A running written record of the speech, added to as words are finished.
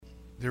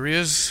There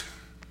is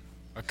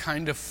a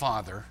kind of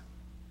father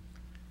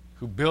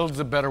who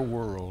builds a better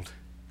world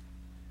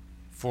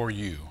for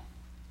you.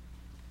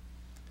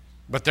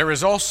 But there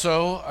is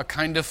also a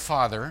kind of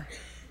father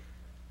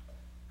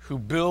who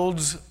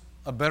builds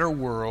a better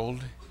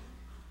world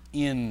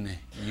in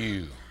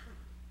you.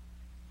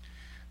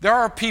 There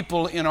are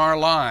people in our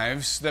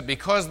lives that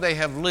because they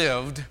have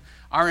lived,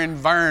 our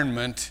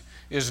environment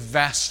is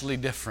vastly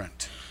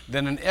different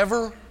than it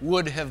ever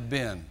would have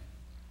been.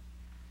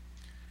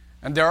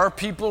 And there are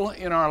people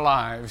in our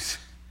lives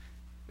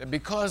that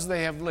because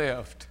they have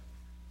lived,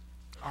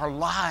 our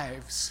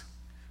lives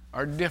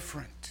are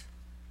different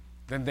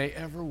than they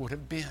ever would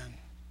have been.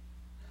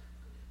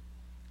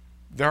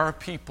 There are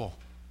people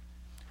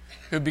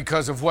who,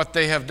 because of what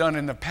they have done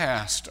in the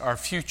past, our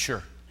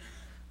future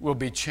will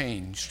be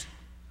changed.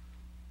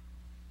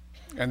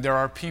 And there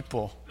are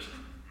people,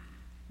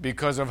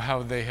 because of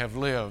how they have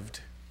lived,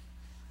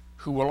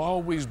 who will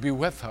always be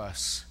with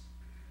us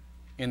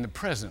in the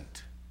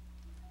present.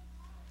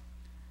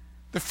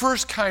 The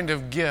first kind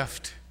of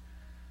gift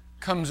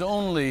comes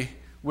only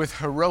with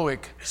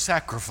heroic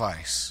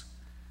sacrifice.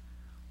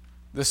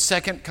 The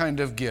second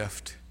kind of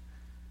gift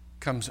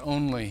comes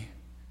only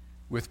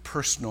with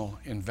personal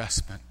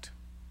investment.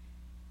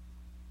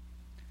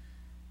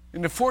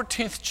 In the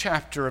 14th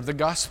chapter of the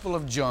Gospel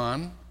of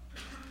John,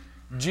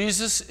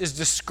 Jesus is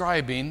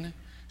describing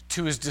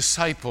to his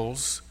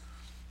disciples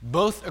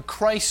both a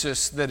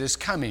crisis that is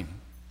coming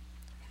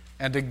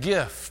and a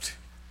gift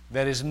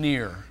that is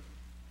near.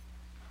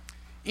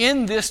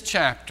 In this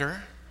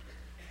chapter,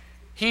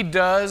 he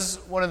does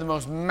one of the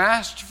most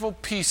masterful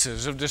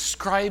pieces of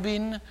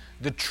describing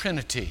the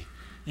Trinity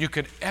you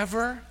could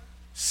ever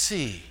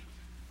see.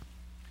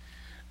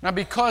 Now,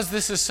 because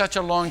this is such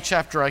a long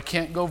chapter, I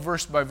can't go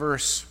verse by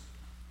verse.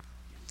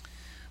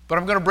 But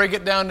I'm going to break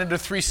it down into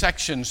 3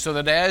 sections so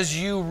that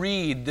as you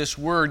read this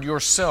word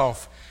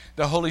yourself,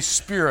 the Holy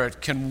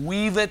Spirit can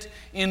weave it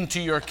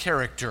into your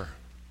character.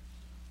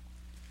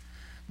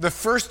 The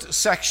first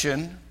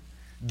section,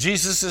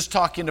 Jesus is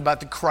talking about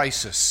the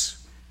crisis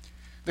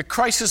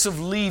of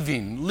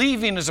leaving.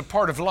 Leaving is a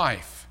part of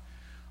life.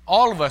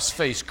 All of us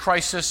face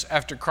crisis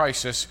after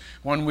crisis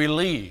when we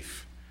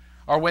leave,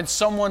 or when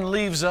someone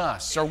leaves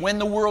us, or when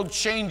the world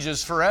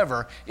changes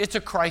forever. It's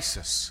a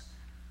crisis.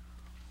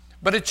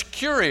 But it's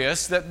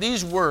curious that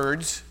these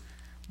words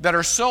that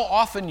are so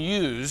often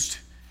used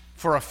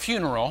for a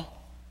funeral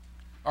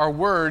are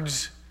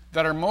words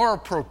that are more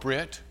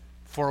appropriate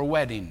for a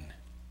wedding.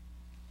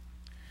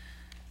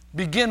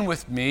 Begin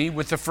with me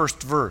with the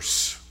first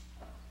verse.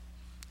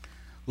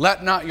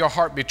 Let not your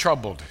heart be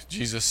troubled,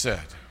 Jesus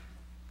said.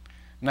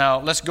 Now,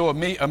 let's go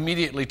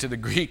immediately to the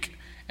Greek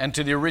and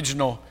to the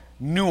original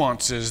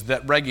nuances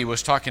that Reggie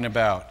was talking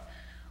about.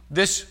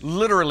 This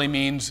literally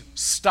means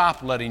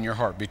stop letting your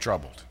heart be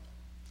troubled.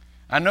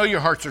 I know your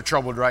hearts are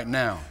troubled right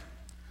now.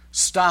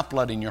 Stop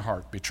letting your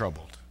heart be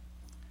troubled.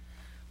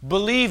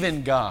 Believe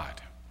in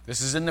God.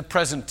 This is in the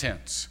present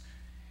tense.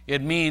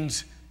 It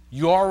means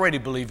you already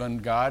believe in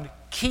God.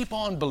 Keep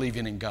on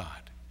believing in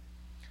God.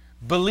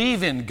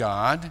 Believe in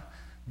God.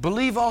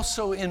 Believe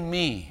also in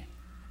me.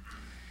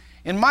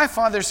 In my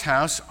Father's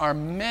house are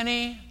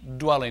many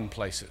dwelling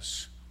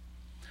places.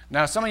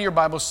 Now, some of your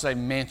Bibles say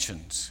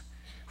mansions,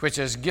 which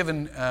has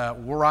given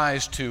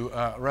rise to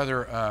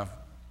rather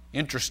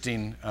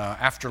interesting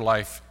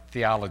afterlife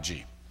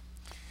theology.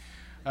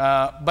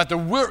 But the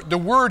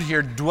word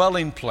here,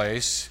 dwelling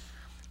place,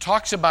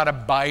 talks about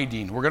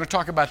abiding. We're going to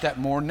talk about that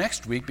more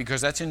next week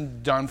because that's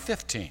in John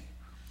 15.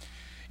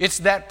 It's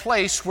that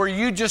place where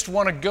you just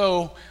want to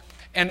go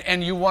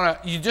and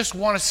you just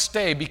want to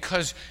stay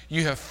because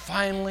you have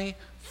finally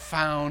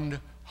found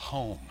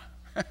home.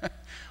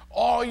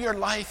 All your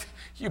life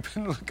you've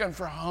been looking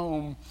for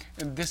home,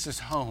 and this is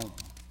home,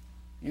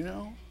 you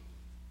know?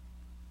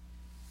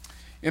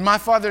 In my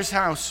Father's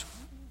house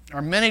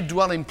are many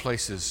dwelling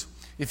places.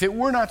 If it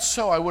were not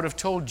so, I would have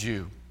told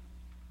you.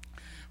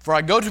 For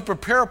I go to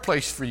prepare a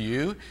place for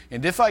you,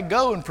 and if I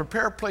go and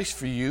prepare a place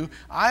for you,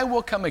 I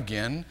will come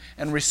again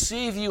and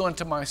receive you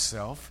unto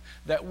myself,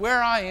 that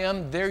where I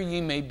am, there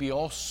ye may be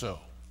also.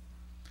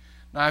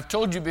 Now, I've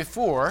told you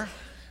before,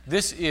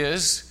 this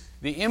is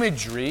the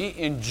imagery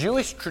in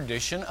Jewish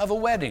tradition of a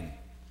wedding.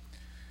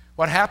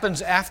 What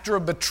happens after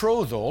a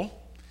betrothal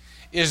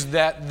is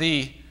that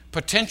the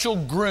potential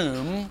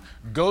groom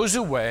goes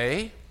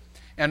away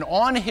and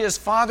on his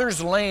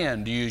father's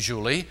land,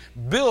 usually,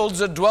 builds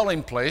a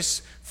dwelling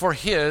place for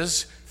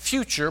his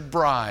future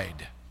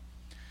bride.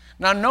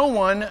 Now, no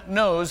one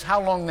knows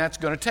how long that's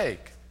going to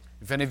take.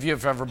 If any of you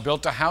have ever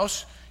built a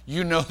house,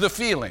 you know the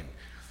feeling.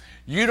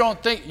 You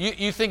don't think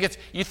you think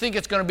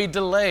it's going to be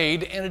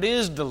delayed, and it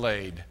is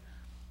delayed.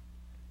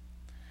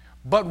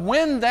 But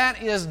when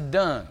that is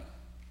done,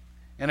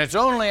 and it's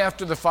only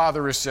after the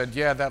father has said,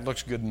 "Yeah, that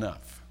looks good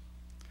enough,"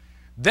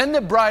 then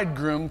the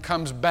bridegroom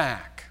comes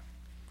back.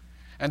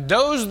 And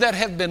those that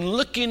have been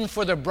looking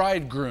for the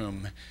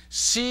bridegroom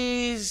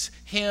sees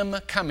him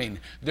coming.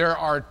 There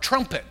are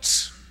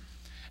trumpets,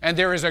 and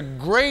there is a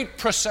great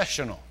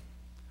processional.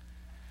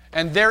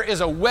 And there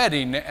is a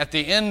wedding at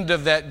the end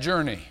of that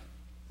journey.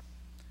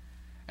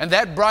 And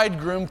that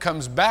bridegroom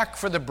comes back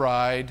for the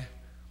bride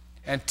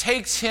and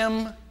takes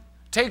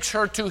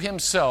her to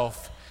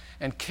himself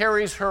and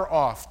carries her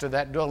off to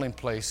that dwelling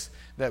place,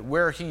 that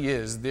where he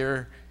is,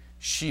 there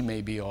she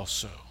may be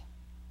also.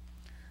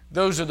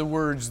 Those are the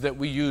words that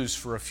we use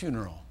for a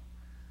funeral.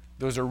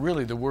 Those are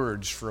really the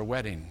words for a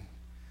wedding.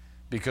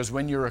 Because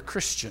when you're a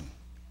Christian,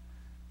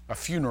 a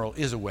funeral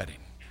is a wedding.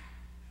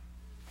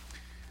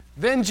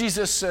 Then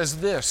Jesus says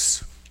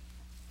this,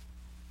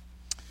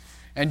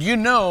 and you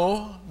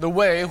know the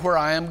way where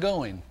I am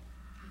going.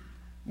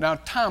 Now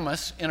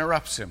Thomas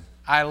interrupts him.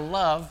 I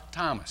love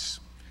Thomas.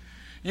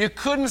 You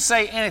couldn't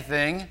say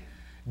anything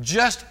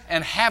just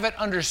and have it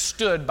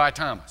understood by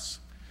Thomas.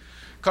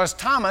 Because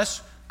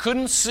Thomas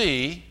couldn't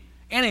see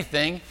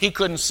anything he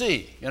couldn't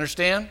see. You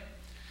understand?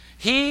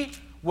 He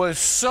was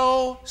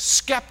so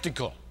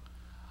skeptical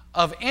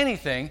of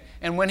anything,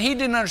 and when he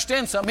didn't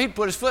understand something, he'd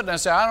put his foot down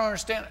and say, I don't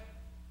understand it.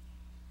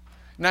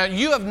 Now,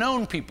 you have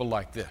known people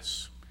like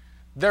this.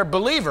 They're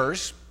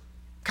believers,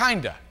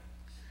 kinda.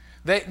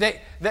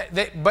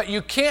 But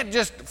you can't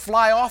just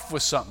fly off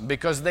with something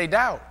because they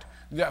doubt.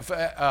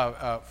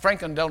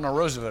 Franklin Delano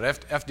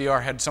Roosevelt,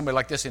 FDR, had somebody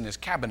like this in his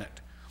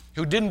cabinet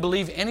who didn't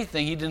believe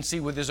anything he didn't see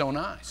with his own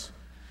eyes.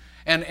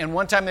 And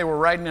one time they were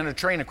riding in a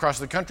train across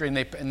the country,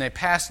 and they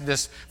passed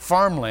this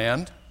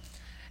farmland,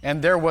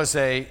 and there was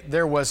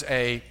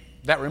a,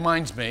 that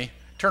reminds me,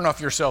 turn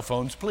off your cell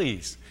phones,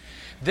 please.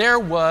 There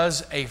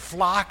was a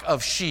flock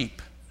of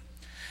sheep,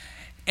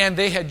 and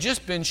they had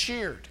just been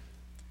sheared.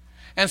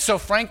 And so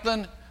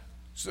Franklin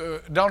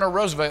Delano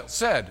Roosevelt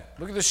said,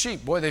 look at the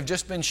sheep, boy, they've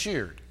just been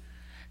sheared.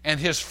 And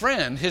his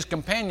friend, his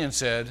companion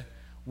said,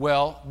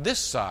 well, this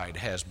side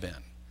has been.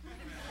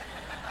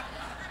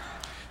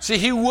 See,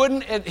 he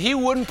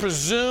wouldn't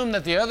presume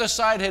that the other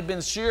side had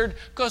been sheared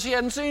because he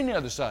hadn't seen the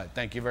other side.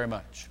 Thank you very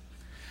much.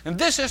 And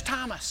this is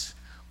Thomas.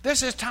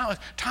 This is Thomas.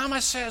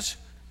 Thomas says,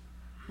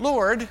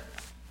 Lord,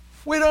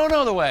 we don't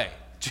know the way.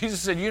 Jesus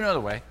said, you know the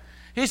way.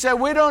 He said,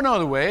 we don't know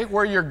the way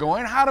where you're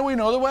going. How do we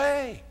know the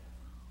way?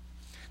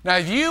 Now,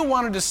 if you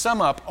wanted to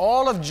sum up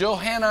all of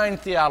Johannine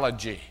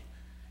theology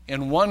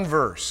in one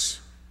verse,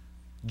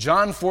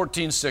 John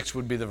 14:6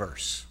 would be the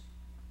verse.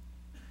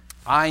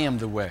 I am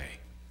the way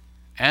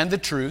and the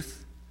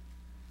truth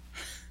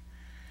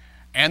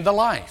and the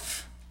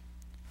life.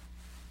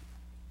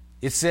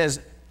 It says,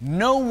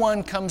 no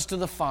one comes to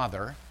the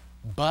Father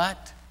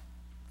but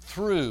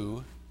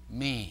through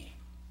me.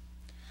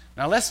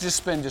 Now let's just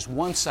spend just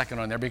 1 second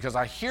on there, because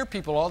I hear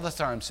people all the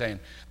time saying,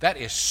 that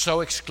is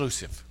so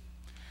exclusive.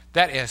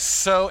 That is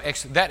so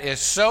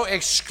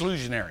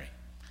exclusionary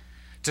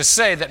to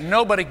say that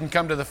nobody can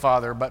come to the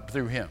Father but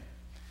through Him.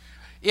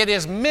 It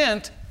is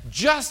meant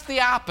just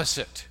the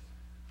opposite.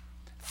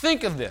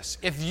 Think of this.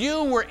 If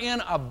you were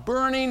in a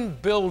burning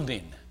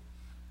building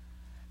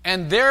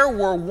and there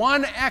were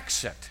one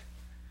exit,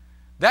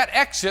 that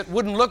exit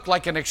wouldn't look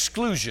like an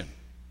exclusion.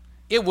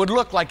 It would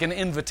look like an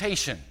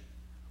invitation.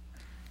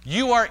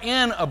 You are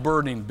in a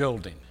burning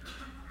building.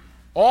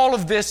 All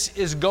of this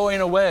is going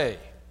away.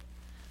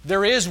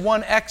 There is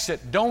one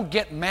exit. Don't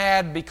get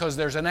mad because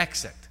there's an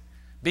exit.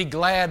 Be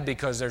glad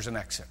because there's an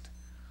exit.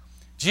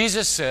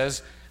 Jesus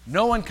says,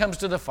 no one comes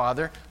to the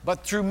Father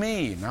but through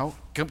me. Now,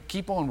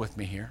 keep on with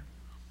me here.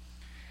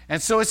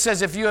 And so it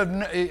says, if you had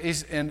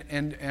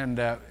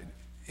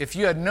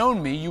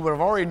known me, you would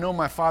have already known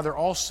my Father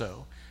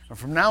also. And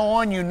from now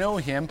on, you know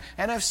Him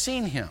and have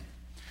seen Him.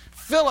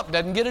 Philip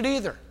doesn't get it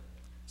either.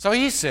 So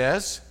he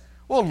says,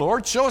 well,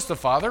 Lord, show us the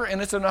Father,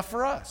 and it's enough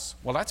for us.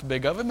 Well, that's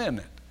big of Him, isn't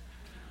it?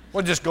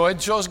 Well, just go ahead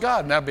and show us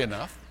God, and that'll be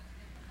enough.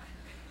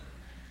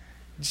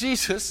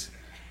 Jesus,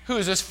 who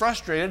is as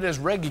frustrated as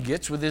Reggie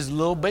gets with his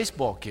little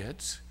baseball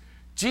kids,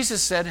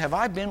 Jesus said, have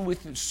I been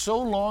with you so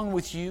long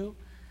with you,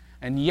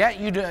 and yet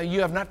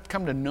you have not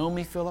come to know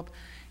me, Philip?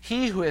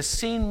 He who has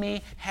seen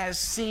me has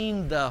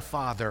seen the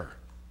Father.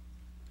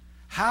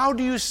 How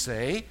do you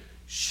say,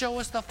 show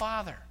us the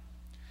Father?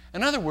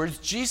 In other words,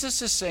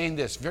 Jesus is saying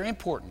this, very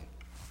important.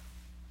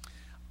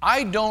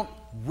 I don't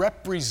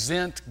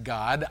represent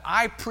God,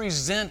 I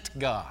present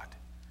God.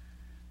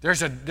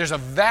 There's a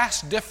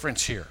vast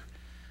difference here.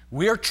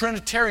 We are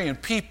Trinitarian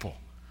people.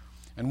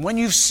 And when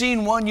you've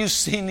seen one, you've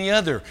seen the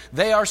other.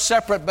 They are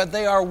separate, but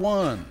they are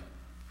one.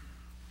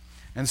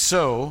 And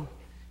so,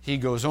 he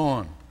goes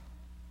on.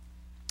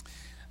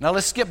 Now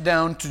let's skip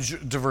down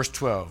to verse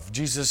 12.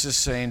 Jesus is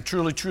saying,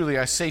 truly, truly,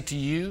 I say to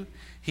you,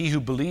 he who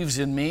believes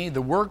in me,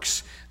 the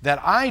works that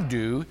I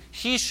do,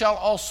 he shall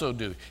also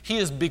do. He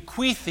is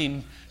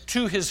bequeathing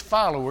to his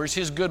followers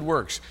his good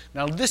works.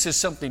 Now this is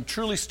something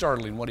truly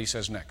startling, what he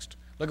says next.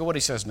 Look at what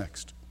he says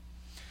next.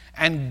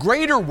 And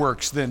greater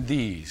works than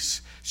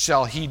these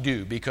shall he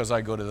do, because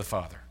I go to the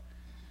Father.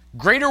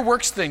 Greater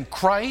works than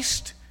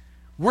Christ?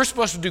 We're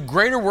supposed to do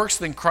greater works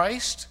than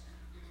Christ?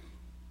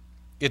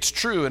 It's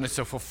true, and it's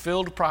a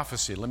fulfilled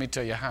prophecy. Let me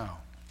tell you how.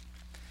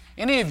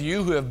 Any of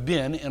you who have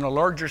been in a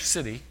larger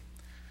city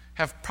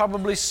have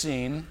probably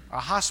seen a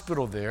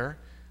hospital there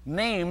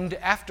named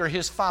after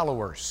his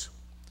followers.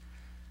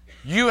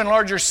 You in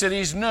larger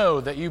cities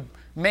know that you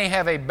may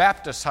have a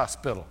Baptist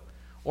hospital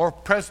or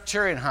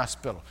Presbyterian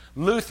hospital,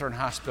 Lutheran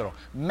hospital,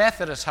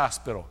 Methodist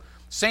hospital,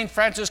 St.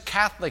 Francis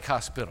Catholic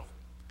hospital.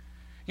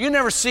 You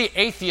never see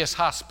atheist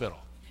hospital.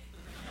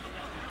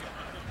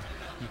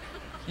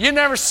 You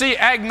never see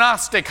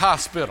agnostic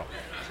hospital.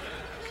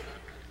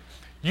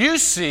 You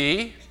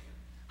see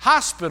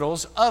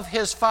hospitals of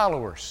his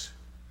followers.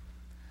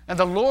 And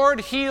the Lord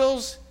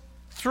heals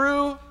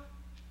through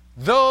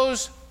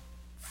those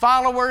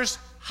followers'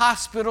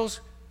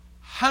 hospitals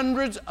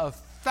hundreds of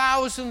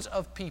thousands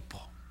of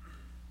people.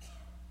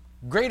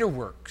 Greater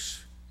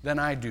works than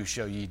I do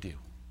shall ye do.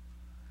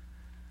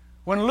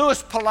 When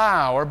Louis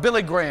Palau or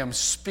Billy Graham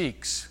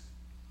speaks,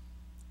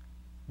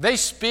 they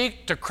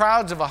speak to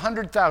crowds of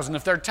 100,000.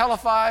 If they're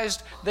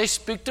televised, they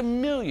speak to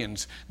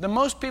millions. The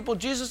most people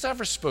Jesus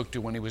ever spoke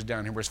to when he was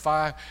down here was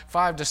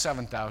 5,000 to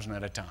 7,000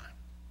 at a time.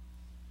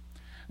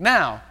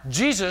 Now,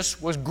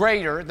 Jesus was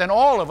greater than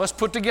all of us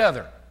put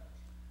together.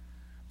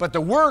 But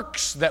the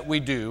works that we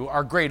do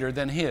are greater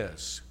than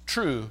his,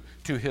 true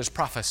to his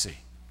prophecy.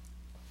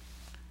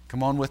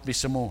 Come on with me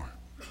some more.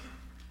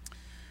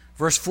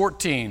 Verse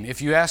 14,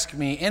 if you ask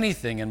me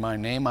anything in my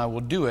name, I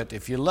will do it.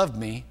 If you love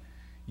me,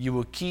 you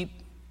will keep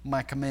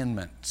my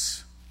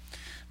commandments.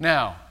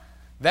 Now,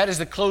 that is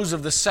the close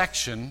of the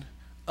section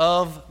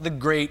of the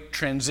great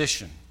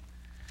transition.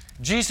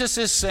 Jesus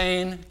is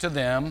saying to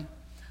them,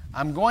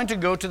 I'm going to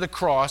go to the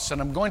cross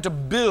and I'm going to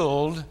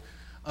build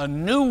a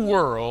new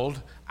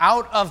world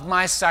out of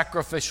my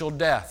sacrificial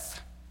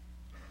death.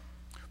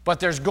 But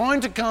there's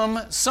going to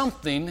come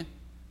something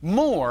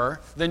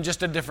more than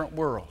just a different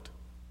world.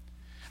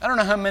 I don't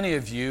know how many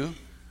of you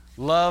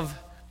love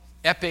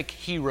epic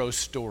hero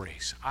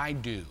stories. I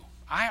do.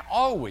 I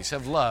always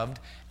have loved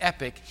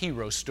epic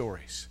hero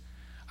stories.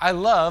 I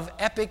love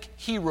epic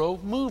hero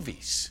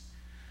movies.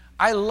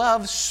 I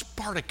love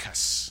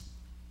Spartacus.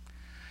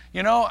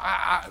 You know,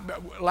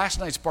 last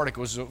night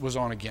Spartacus was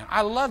on again.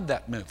 I loved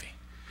that movie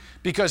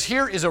because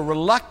here is a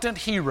reluctant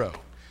hero,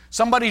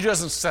 somebody who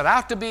doesn't set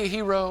out to be a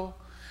hero,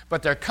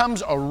 but there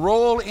comes a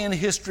role in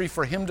history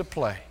for him to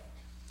play.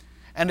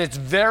 And it's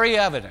very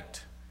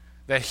evident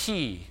that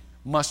he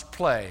must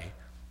play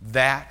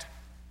that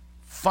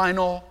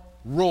final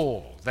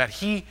role, that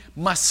he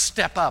must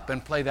step up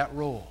and play that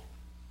role.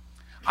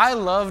 I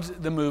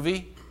loved the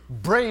movie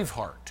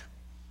Braveheart.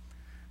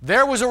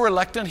 There was a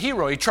reluctant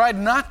hero. He tried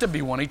not to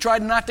be one. He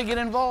tried not to get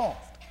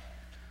involved.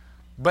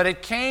 But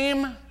it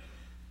came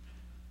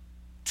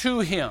to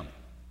him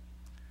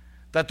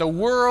that the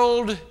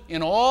world,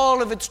 in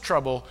all of its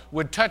trouble,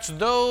 would touch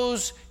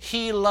those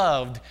he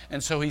loved,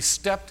 and so he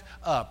stepped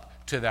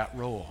up to that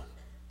role.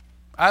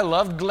 I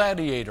loved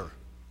Gladiator.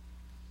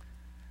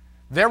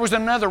 There was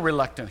another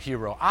reluctant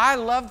hero. I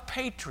loved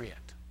Patriot.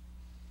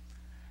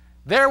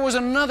 There was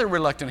another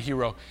reluctant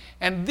hero.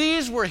 And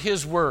these were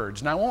his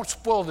words. Now, I won't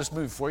spoil this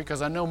movie for you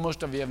because I know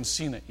most of you haven't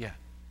seen it yet.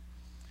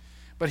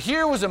 But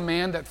here was a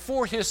man that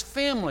for his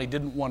family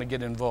didn't want to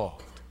get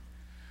involved.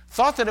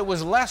 Thought that it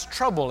was less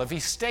trouble if he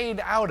stayed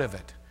out of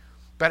it.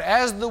 But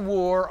as the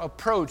war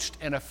approached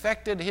and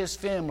affected his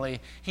family,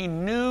 he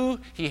knew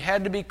he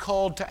had to be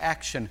called to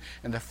action.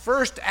 And the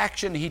first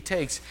action he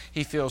takes,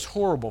 he feels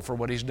horrible for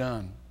what he's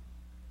done.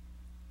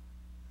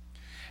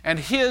 And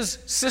his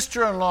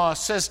sister-in-law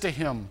says to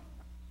him,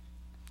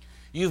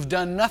 "You've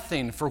done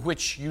nothing for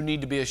which you need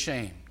to be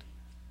ashamed."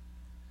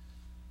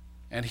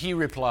 And he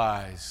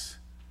replies,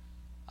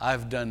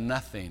 "I've done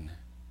nothing,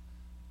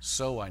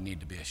 so I need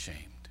to be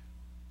ashamed."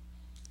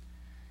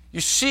 You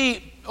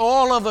see,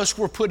 all of us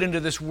were put into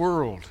this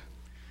world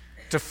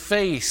to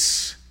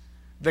face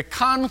the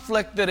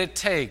conflict that it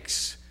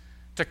takes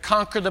to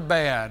conquer the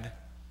bad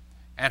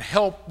and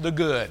help the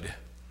good.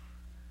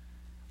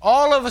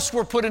 All of us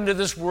were put into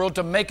this world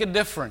to make a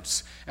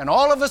difference. And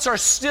all of us are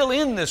still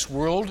in this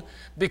world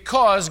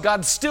because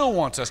God still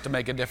wants us to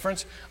make a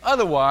difference.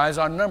 Otherwise,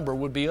 our number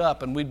would be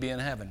up and we'd be in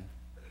heaven.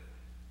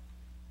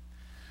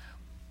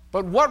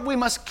 But what we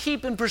must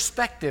keep in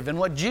perspective, and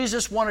what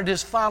Jesus wanted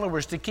his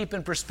followers to keep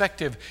in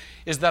perspective,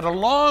 is that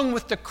along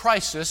with the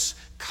crisis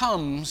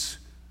comes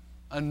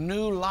a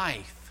new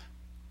life.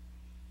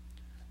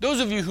 Those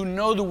of you who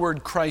know the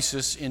word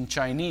crisis in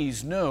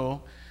Chinese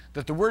know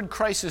that the word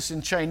crisis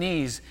in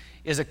Chinese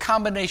is a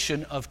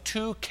combination of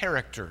two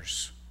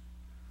characters.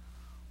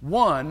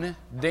 One,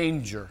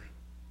 danger,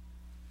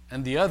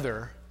 and the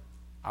other,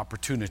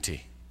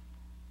 opportunity.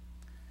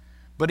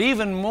 But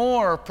even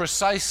more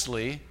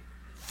precisely,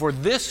 for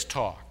this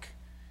talk,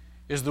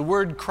 is the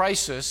word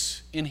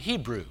crisis in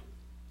Hebrew.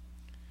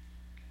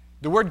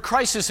 The word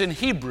crisis in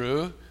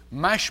Hebrew,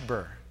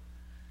 mashber,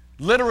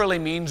 literally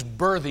means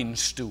birthing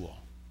stool.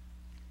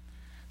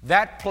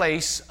 That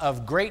place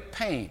of great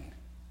pain,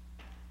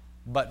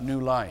 but new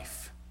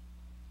life.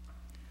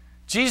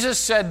 Jesus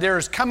said there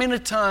is coming a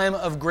time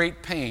of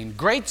great pain,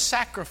 great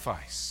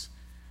sacrifice,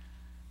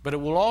 but it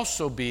will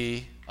also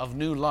be of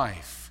new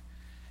life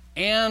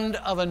and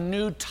of a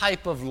new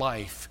type of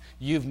life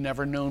you've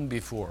never known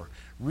before.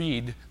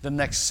 Read the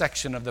next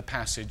section of the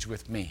passage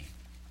with me.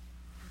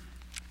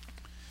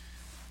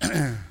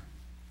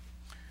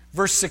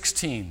 Verse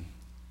 16,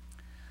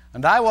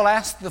 and I will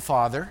ask the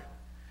Father,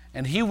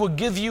 and he will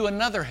give you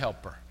another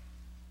helper.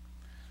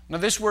 Now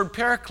this word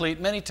paraclete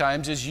many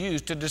times is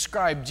used to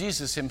describe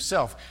Jesus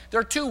himself. There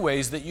are two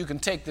ways that you can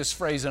take this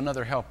phrase,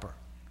 another helper.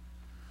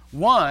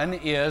 One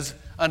is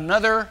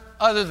another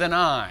other than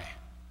I,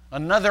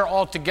 another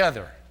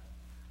altogether.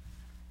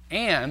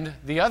 And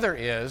the other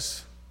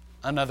is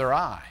another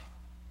I,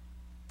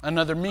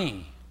 another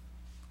me.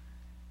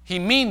 He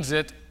means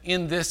it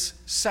in this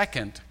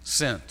second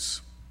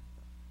sense.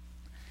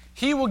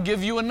 He will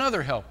give you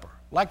another helper,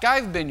 like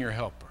I've been your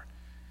helper.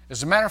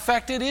 As a matter of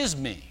fact, it is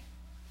me.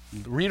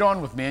 Read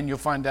on with me and you'll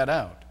find that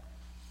out.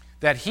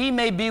 That he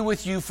may be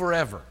with you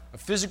forever. A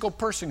physical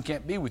person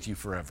can't be with you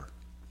forever.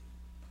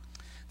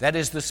 That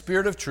is the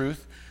Spirit of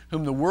truth,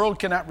 whom the world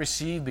cannot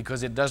receive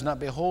because it does not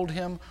behold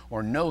him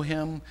or know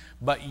him,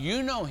 but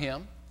you know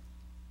him.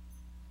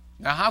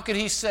 Now, how could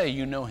he say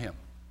you know him?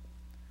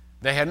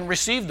 They hadn't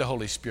received the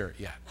Holy Spirit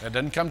yet. That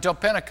doesn't come till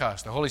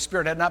Pentecost. The Holy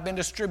Spirit had not been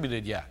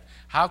distributed yet.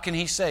 How can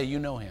he say you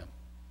know him?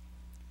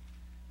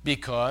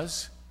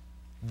 Because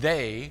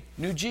they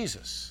knew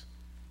Jesus.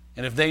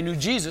 And if they knew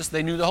Jesus,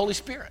 they knew the Holy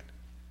Spirit.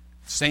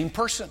 Same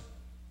person.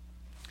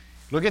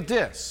 Look at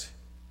this.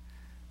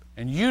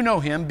 And you know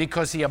him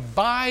because he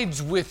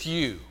abides with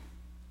you.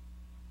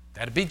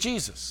 That'd be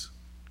Jesus.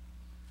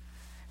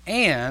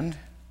 And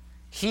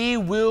he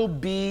will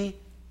be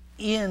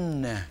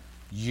in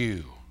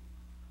you.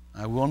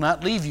 I will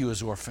not leave you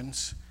as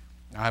orphans.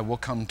 I will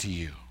come to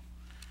you.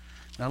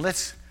 Now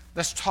let's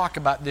talk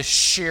about this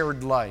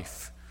shared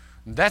life.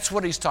 That's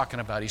what he's talking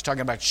about. He's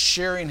talking about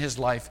sharing his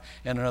life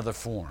in another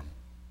form.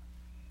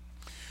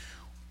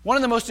 One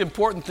of the most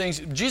important things,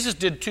 Jesus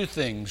did two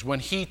things when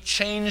he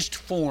changed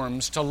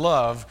forms to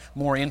love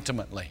more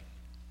intimately.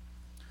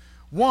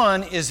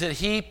 One is that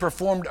he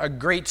performed a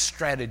great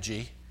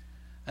strategy,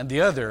 and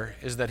the other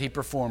is that he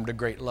performed a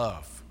great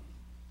love.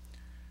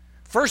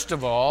 First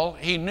of all,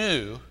 he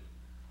knew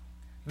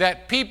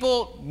that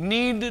people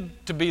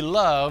needed to be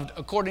loved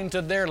according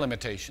to their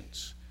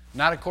limitations,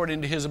 not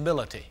according to his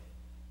ability.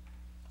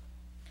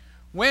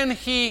 When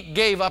he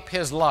gave up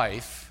his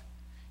life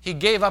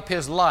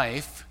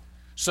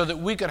so that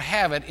we could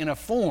have it in a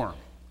form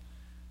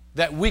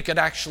that we could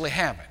actually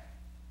have it.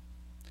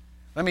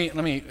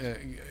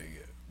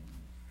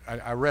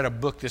 I read a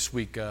book this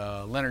week,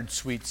 Leonard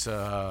Sweet's,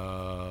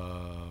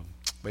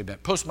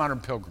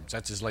 Postmodern Pilgrims.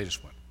 That's his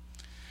latest one.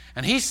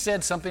 And he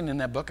said something in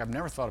that book I've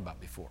never thought about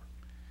before.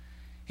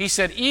 He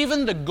said,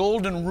 even the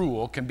golden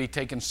rule can be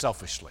taken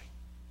selfishly.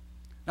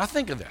 Now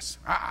think of this.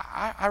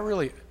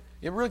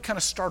 It really kind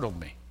of startled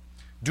me.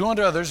 Do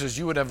unto others as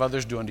you would have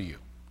others do unto you.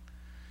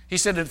 He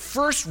said at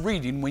first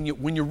reading,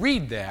 when you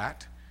read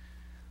that,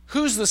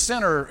 who's the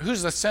center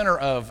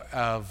of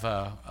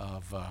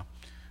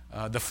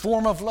the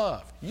form of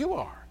love? You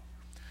are.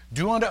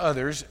 Do unto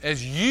others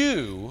as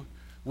you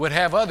would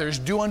have others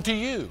do unto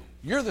you.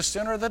 You're the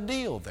center of the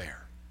deal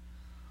there.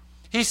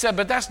 He said,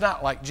 but that's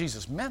not like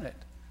Jesus meant it.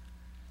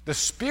 The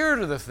spirit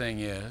of the thing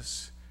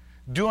is,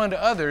 do unto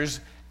others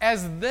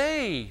as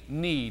they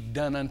need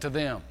done unto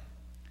them,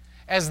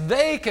 as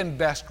they can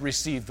best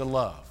receive the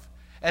love,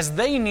 as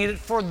they need it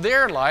for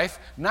their life,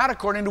 not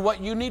according to what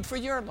you need for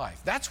your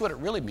life. That's what it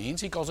really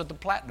means. He calls it the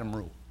platinum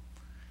rule.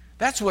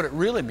 That's what it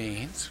really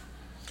means.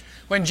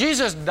 When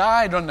Jesus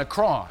died on the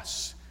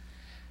cross,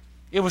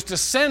 it was to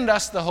send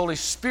us the Holy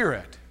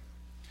Spirit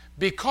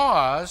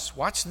because,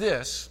 watch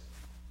this,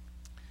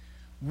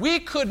 we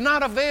could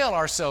not avail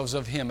ourselves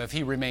of him if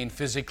he remained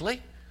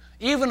physically.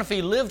 Even if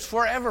he lived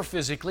forever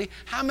physically,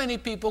 how many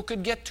people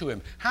could get to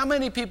him? How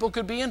many people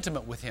could be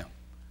intimate with him?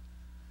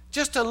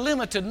 Just a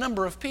limited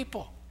number of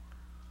people.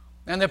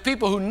 And the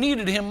people who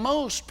needed him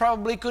most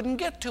probably couldn't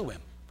get to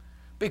him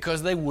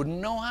because they wouldn't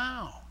know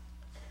how.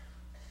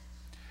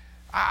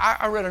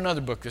 I read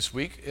another book this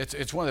week.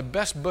 It's one of the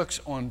best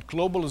books on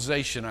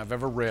globalization I've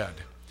ever read.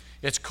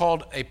 It's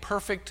called A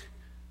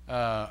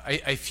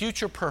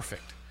Future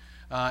Perfect.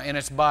 And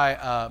it's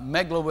by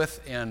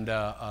Meglowith and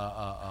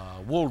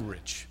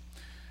Woolridge.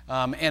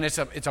 And it's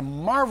a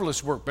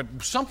marvelous work, but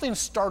something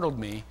startled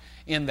me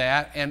in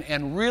that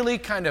and really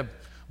kind of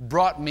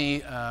brought me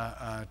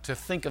to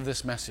think of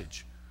this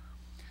message.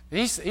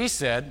 He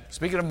said,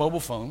 speaking of mobile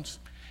phones,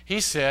 he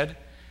said,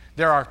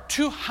 there are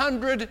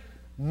 200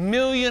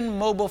 million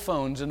mobile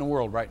phones in the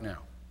world right now.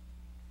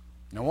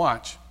 Now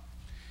watch.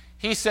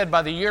 He said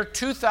by the year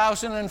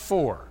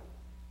 2004,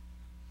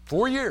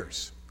 4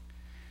 years,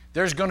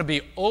 there's going to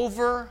be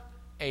over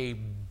 1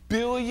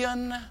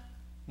 billion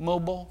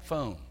mobile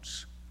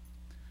phones.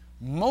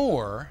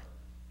 More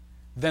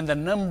than the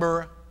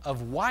number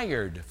of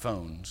wired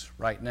phones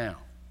right now.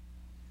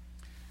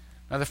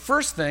 Now, the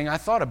first thing I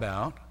thought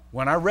about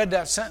when I read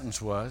that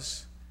sentence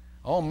was,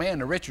 oh man,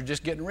 the rich are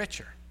just getting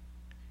richer.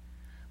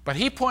 But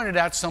he pointed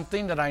out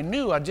something that I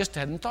knew I just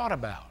hadn't thought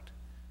about.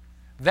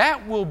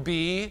 That will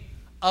be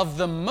of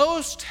the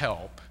most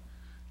help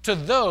to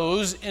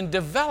those in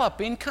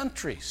developing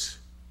countries.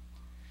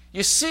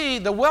 You see,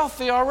 the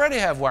wealthy already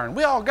have wiring.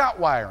 We all got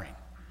wiring.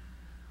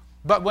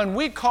 But when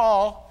we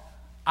call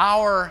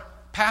our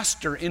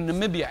pastor in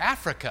Namibia,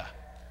 Africa.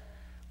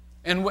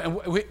 And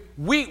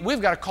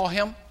we've got to call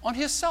him on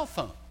his cell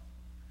phone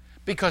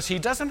because he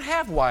doesn't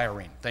have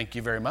wiring. Thank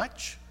you very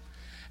much.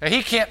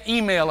 He can't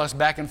email us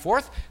back and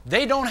forth.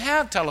 They don't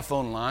have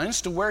telephone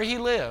lines to where he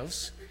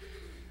lives.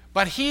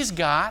 But he's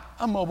got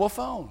a mobile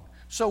phone,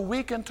 so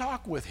we can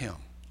talk with him.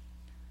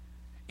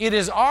 It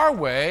is our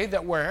way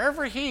that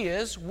wherever he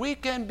is, we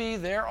can be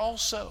there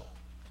also.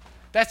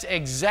 That's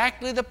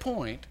exactly the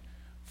point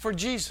for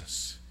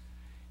Jesus.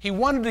 He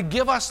wanted to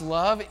give us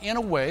love in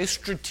a way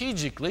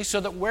strategically so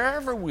that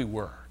wherever we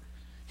were,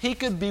 he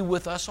could be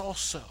with us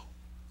also.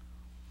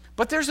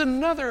 But there's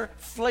another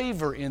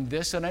flavor in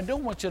this, and I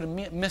don't want you to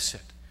miss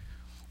it.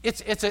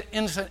 It's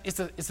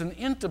an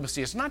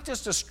intimacy. It's not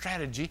just a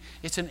strategy,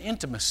 it's an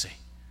intimacy.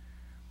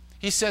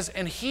 He says,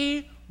 and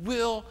he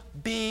will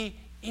be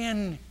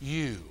in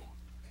you.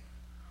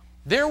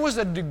 There was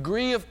a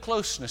degree of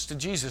closeness to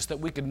Jesus that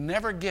we could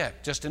never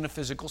get just in a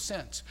physical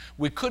sense.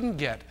 We couldn't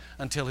get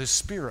until his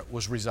Spirit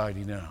was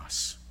residing in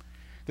us.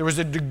 There was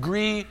a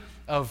degree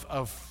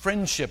of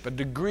friendship, a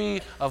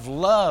degree of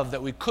love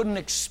that we couldn't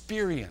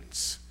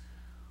experience,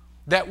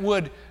 that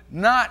would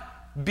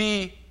not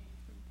be,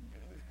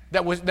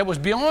 that was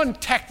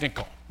beyond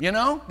technical, you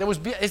know?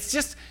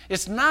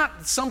 It's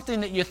not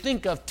something that you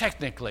think of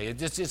technically.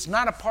 It's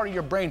not a part of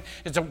your brain.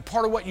 It's a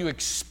part of what you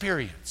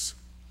experience.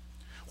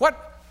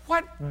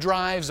 What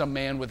drives a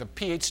man with a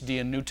PhD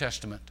in New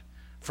Testament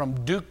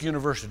from Duke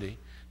University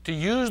to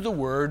use the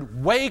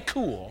word way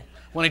cool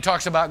when he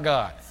talks about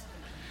God?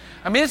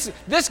 I mean,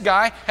 this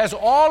guy has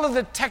all of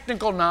the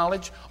technical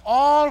knowledge,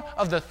 all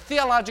of the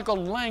theological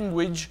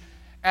language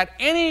at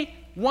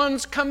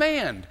anyone's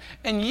command.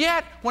 And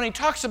yet, when he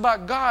talks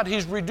about God,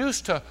 he's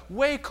reduced to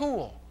way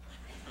cool.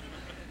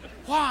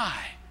 Why?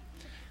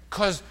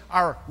 Because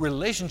our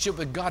relationship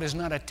with God is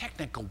not a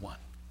technical one.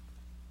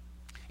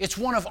 It's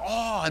one of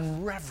awe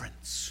and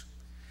reverence.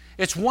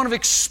 It's one of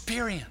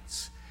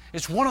experience.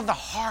 It's one of the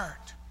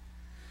heart.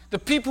 The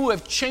people who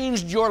have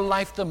changed your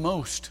life the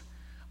most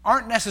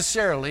aren't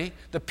necessarily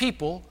the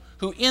people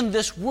who in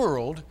this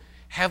world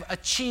have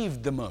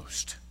achieved the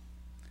most.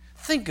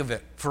 Think of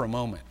it for a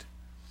moment.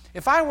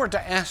 If I were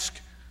to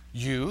ask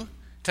you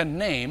to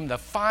name the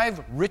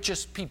 5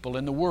 richest people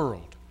in the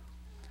world,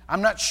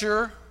 I'm not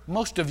sure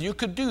most of you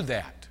could do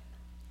that.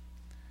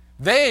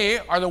 They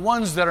are the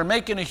ones that are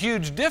making a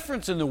huge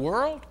difference in the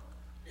world,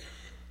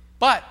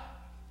 but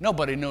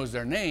nobody knows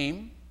their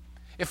name.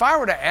 If I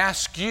were to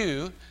ask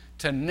you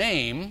to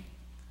name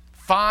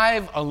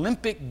 5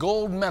 Olympic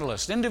gold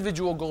medalists,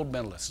 individual gold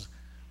medalists,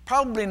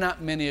 probably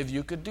not many of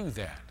you could do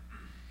that.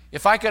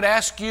 If I could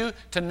ask you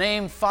to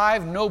name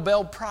 5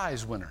 Nobel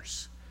Prize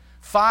winners,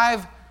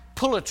 5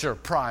 Pulitzer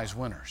Prize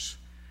winners,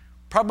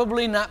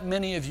 probably not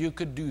many of you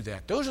could do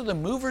that. Those are the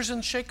movers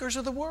and shakers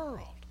of the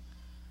world.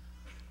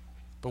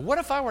 But what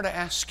if I were to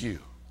ask you,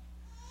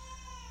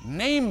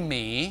 name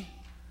me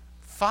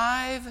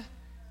 5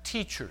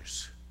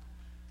 teachers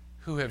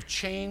who have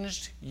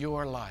changed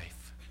your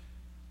life?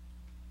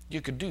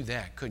 You could do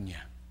that, couldn't you?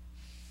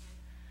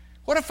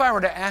 What if I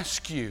were to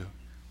ask you,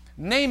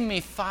 name me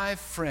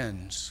 5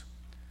 friends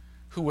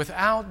who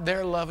without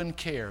their love and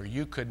care,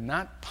 you could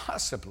not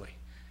possibly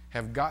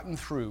have gotten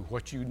through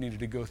what you needed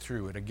to go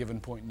through at a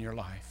given point in your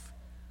life?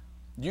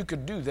 You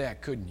could do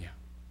that, couldn't you?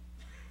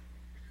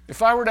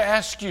 If I were to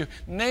ask you,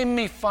 name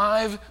me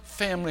 5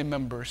 family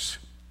members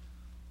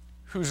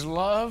whose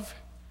love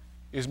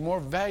is more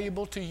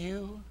valuable to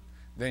you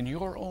than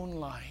your own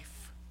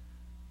life,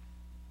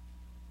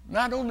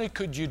 not only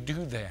could you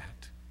do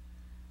that,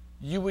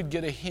 you would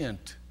get a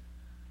hint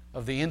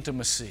of the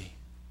intimacy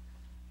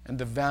and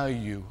the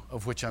value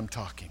of which I'm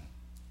talking.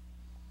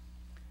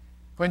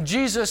 When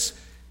Jesus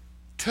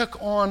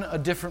took on a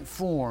different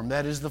form,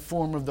 that is the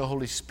form of the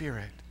Holy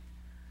Spirit,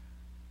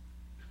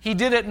 he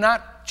did it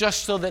not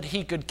just so that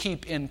he could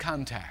keep in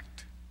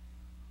contact.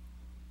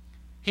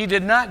 He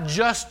did not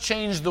just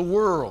change the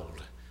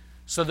world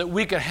so that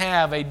we could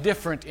have a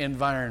different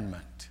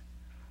environment.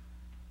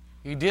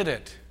 He did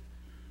it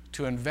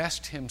to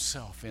invest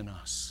himself in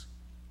us.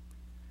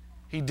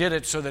 He did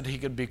it so that he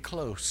could be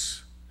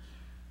close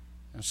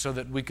and so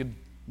that we could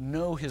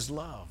know his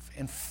love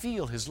and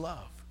feel his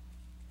love.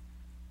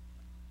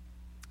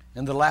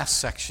 In the last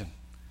section,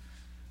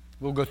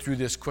 we'll go through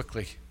this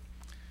quickly.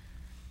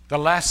 The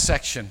last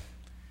section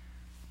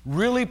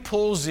really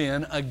pulls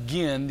in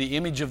again the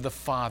image of the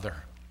Father.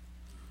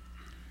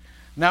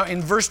 Now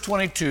in verse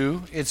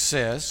 22 it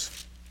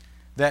says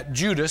that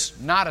Judas,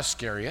 not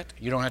Iscariot,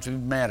 you don't have to be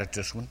mad at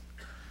this one,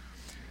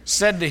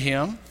 said to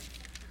him,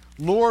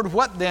 Lord,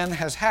 what then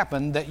has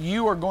happened that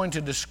you are going to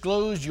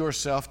disclose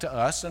yourself to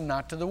us and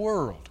not to the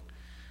world?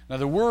 Now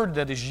the word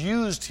that is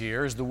used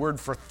here is the word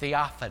for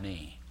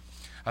theophany.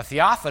 A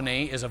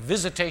theophany is a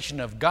visitation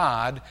of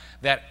God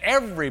that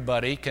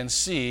everybody can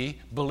see,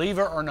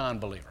 believer or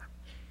non-believer.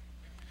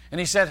 And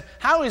he said,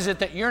 how is it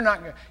that you're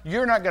not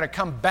going to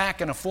come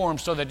back in a form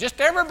so that just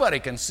everybody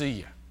can see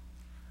you?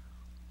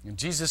 And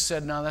Jesus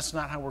said, no, that's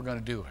not how we're going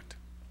to do it.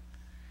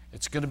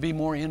 It's going to be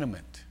more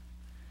intimate.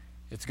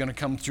 It's going to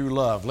come through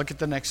love. Look at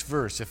the next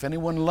verse. If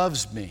anyone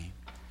loves me,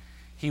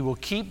 he will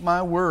keep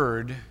my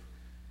word,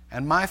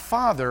 and my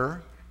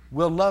Father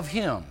will love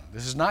him.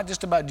 This is not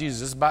just about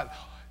Jesus.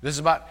 This is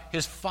about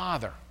his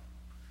Father.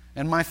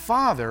 And my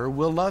Father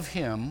will love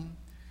him,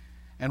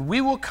 and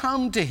we will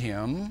come to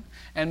him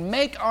and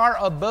make our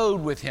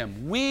abode with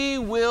him. We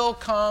will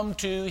come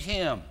to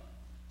him.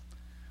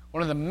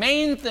 One of the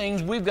main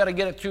things we've got to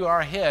get it through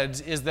our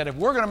heads is that if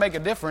we're going to make a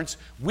difference,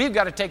 we've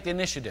got to take the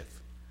initiative.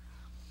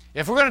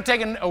 If we're going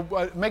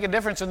to make a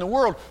difference in the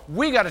world,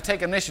 we've got to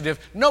take initiative.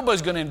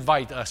 Nobody's going to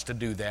invite us to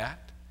do that.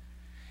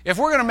 If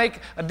we're going to make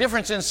a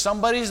difference in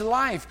somebody's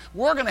life,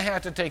 we're going to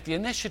have to take the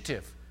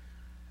initiative.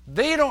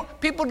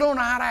 People don't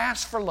know how to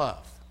ask for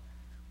love.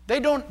 They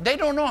don't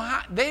know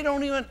how,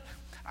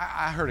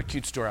 I heard a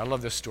cute story. I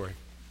love this story.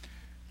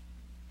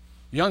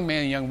 Young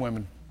man and young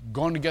woman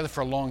gone together for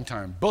a long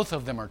time. Both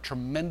of them are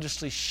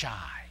tremendously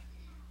shy,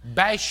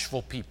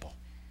 bashful people.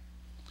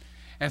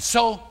 And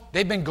so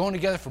they've been going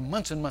together for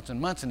months and months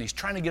and months, and he's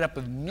trying to get up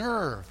the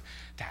nerve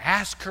to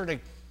ask her to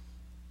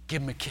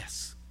give him a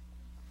kiss.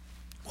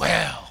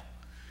 Well,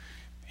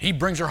 he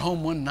brings her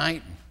home one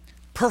night,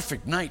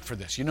 perfect night for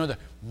this. You know, the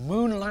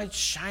moonlight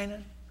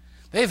shining.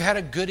 They've had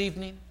a good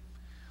evening.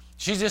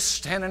 She's just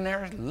standing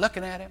there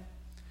looking at him.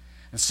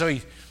 And so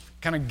he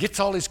kind of gets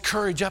all his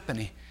courage up, and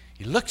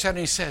he looks at her and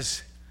he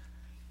says,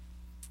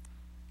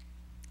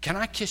 "Can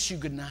I kiss you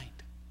goodnight?"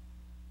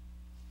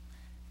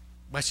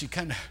 But she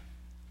kind of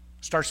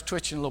starts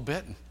twitching a little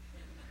bit and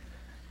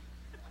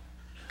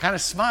kind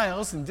of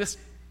smiles and just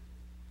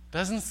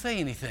doesn't say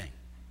anything.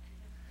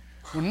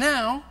 Well,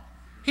 now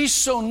he's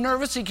so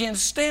nervous he can't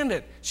stand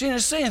it. She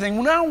didn't say anything.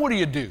 Well, now what do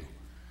you do?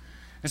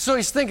 And so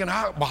he's thinking,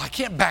 well, I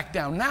can't back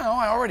down now.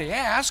 I already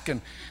asked. And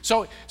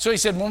so he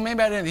said, well,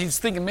 maybe I didn't. He's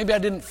thinking, maybe I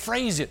didn't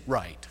phrase it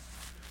right.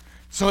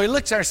 So he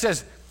looks at her and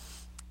says,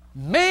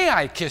 "May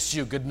I kiss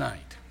you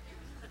goodnight?"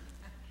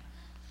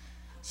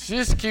 She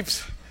just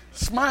keeps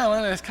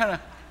smiling and kind of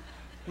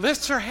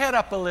lifts her head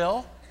up a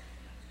little,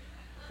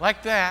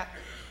 like that.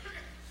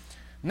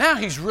 Now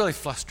he's really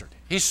flustered.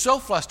 He's so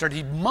flustered,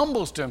 he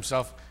mumbles to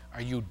himself,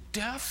 "Are you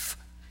deaf?"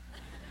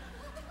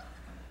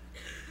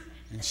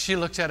 And she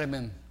looks at him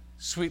and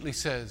sweetly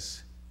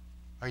says,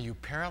 "Are you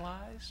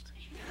paralyzed?"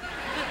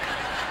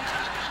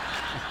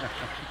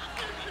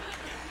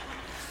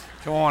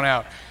 Come on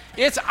out.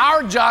 It's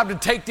our job to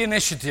take the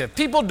initiative.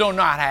 People don't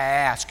know how to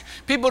ask.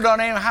 People don't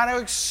know how to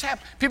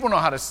accept. People know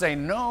how to say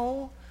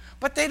no,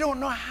 but they don't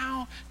know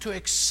how to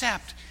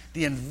accept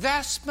the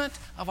investment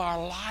of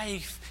our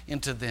life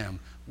into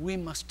them. We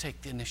must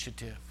take the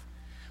initiative.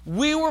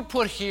 We were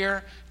put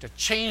here to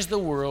change the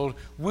world.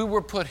 We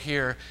were put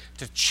here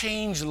to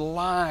change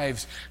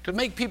lives, to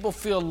make people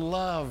feel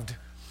loved,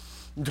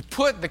 to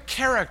put the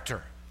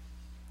character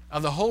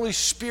of the Holy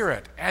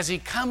Spirit as He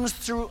comes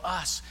through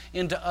us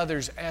into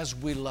others as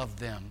we love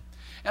them.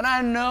 And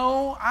I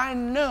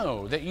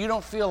know that you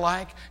don't feel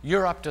like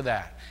you're up to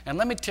that. And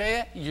let me tell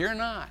you, you're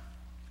not.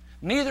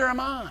 Neither am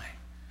I.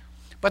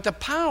 But the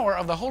power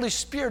of the Holy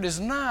Spirit is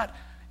not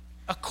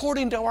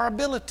according to our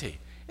ability.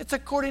 It's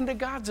according to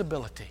God's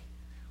ability.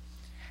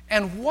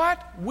 And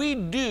what we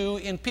do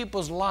in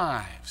people's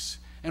lives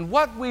and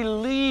what we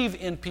leave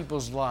in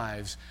people's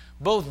lives,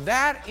 both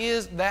that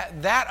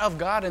of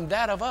God and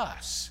that of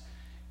us,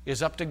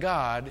 is up to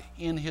God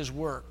in His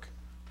work.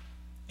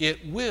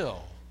 It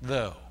will,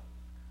 though,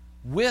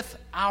 with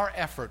our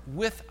effort,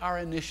 with our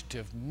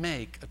initiative,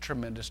 make a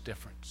tremendous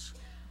difference.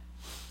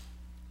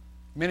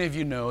 Many of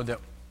you know that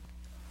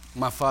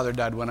my father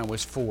died when I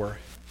was 4,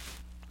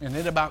 and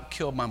it about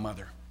killed my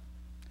mother.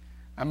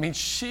 I mean,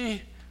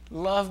 she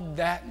loved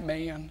that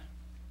man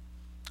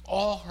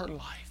all her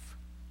life.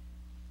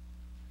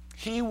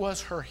 He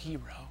was her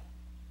hero.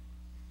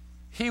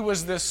 He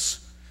was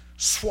this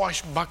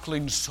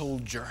swashbuckling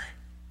soldier.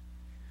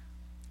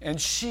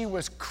 And she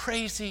was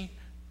crazy,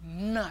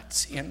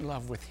 nuts in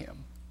love with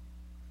him.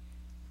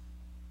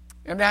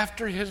 And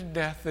after his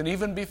death, and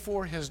even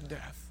before his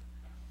death,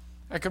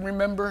 I can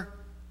remember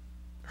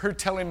her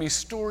telling me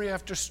story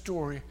after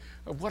story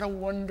of what a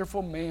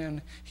wonderful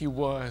man he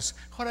was,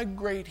 what a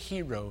great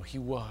hero he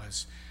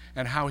was,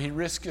 and how he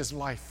risked his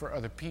life for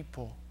other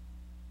people.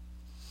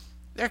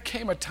 There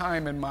came a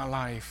time in my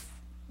life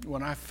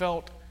when I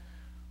felt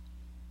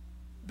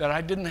that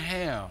I didn't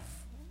have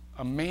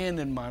a man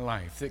in my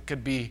life that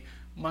could be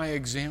my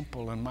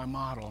example and my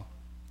model.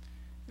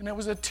 And it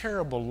was a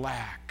terrible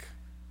lack.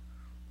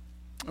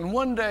 And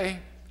one day,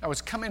 I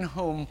was coming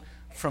home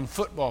from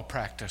football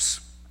practice,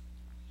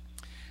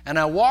 and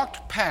I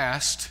walked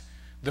past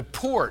the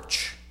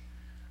porch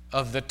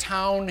of the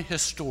town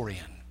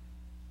historian.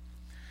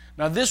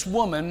 Now, this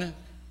woman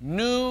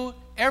knew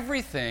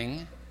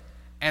everything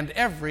and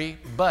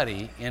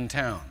everybody in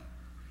town.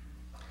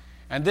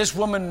 And this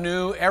woman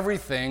knew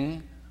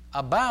everything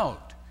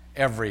about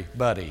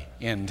everybody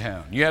in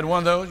town. You had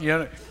one of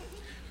those?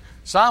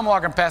 So I'm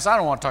walking past. I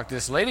don't want to talk to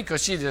this lady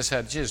because she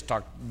just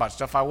talked about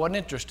stuff I wasn't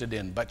interested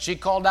in. But she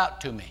called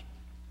out to me.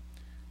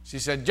 She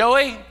said,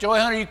 Joey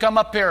Hunter, you come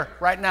up here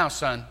right now,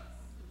 son.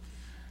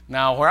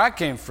 Now, where I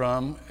came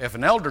from, if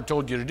an elder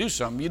told you to do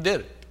something, you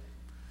did it.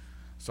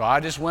 So I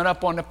just went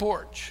up on the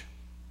porch,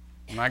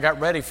 and I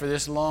got ready for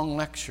this long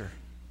lecture.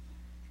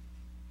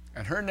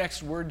 And her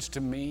next words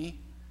to me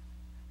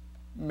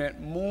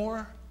meant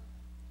more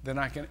than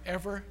I can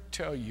ever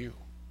tell you.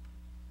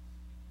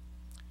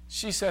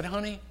 She said,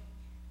 "Honey,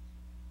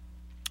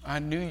 I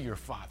knew your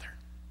father.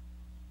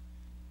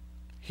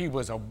 He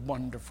was a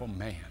wonderful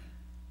man.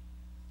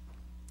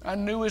 I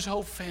knew his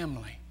whole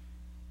family.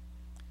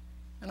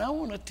 And I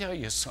want to tell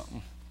you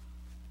something.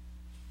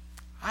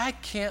 I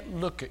can't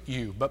look at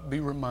you but be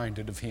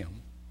reminded of him.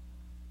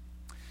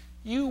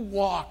 You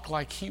walk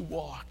like he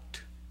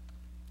walked.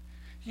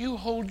 You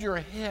hold your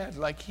head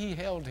like he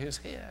held his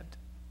head.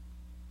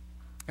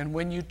 And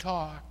when you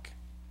talk,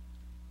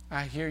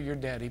 I hear your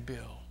daddy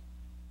Bill.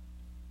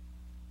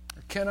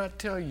 I cannot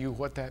tell you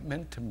what that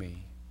meant to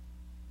me.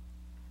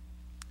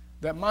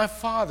 That my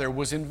father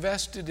was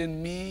invested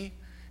in me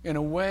in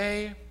a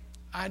way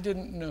I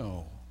didn't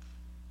know.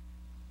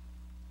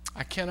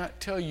 I cannot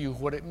tell you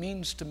what it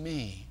means to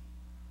me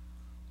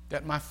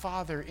that my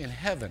Father in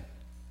heaven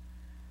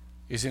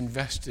is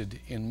invested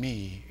in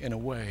me in a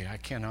way I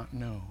cannot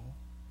know.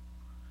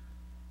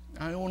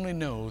 I only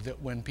know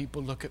that when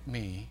people look at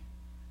me,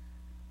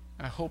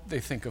 I hope they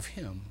think of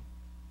him.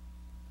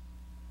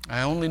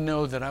 I only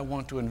know that I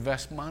want to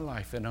invest my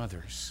life in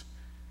others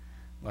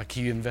like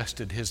he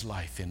invested his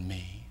life in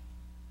me.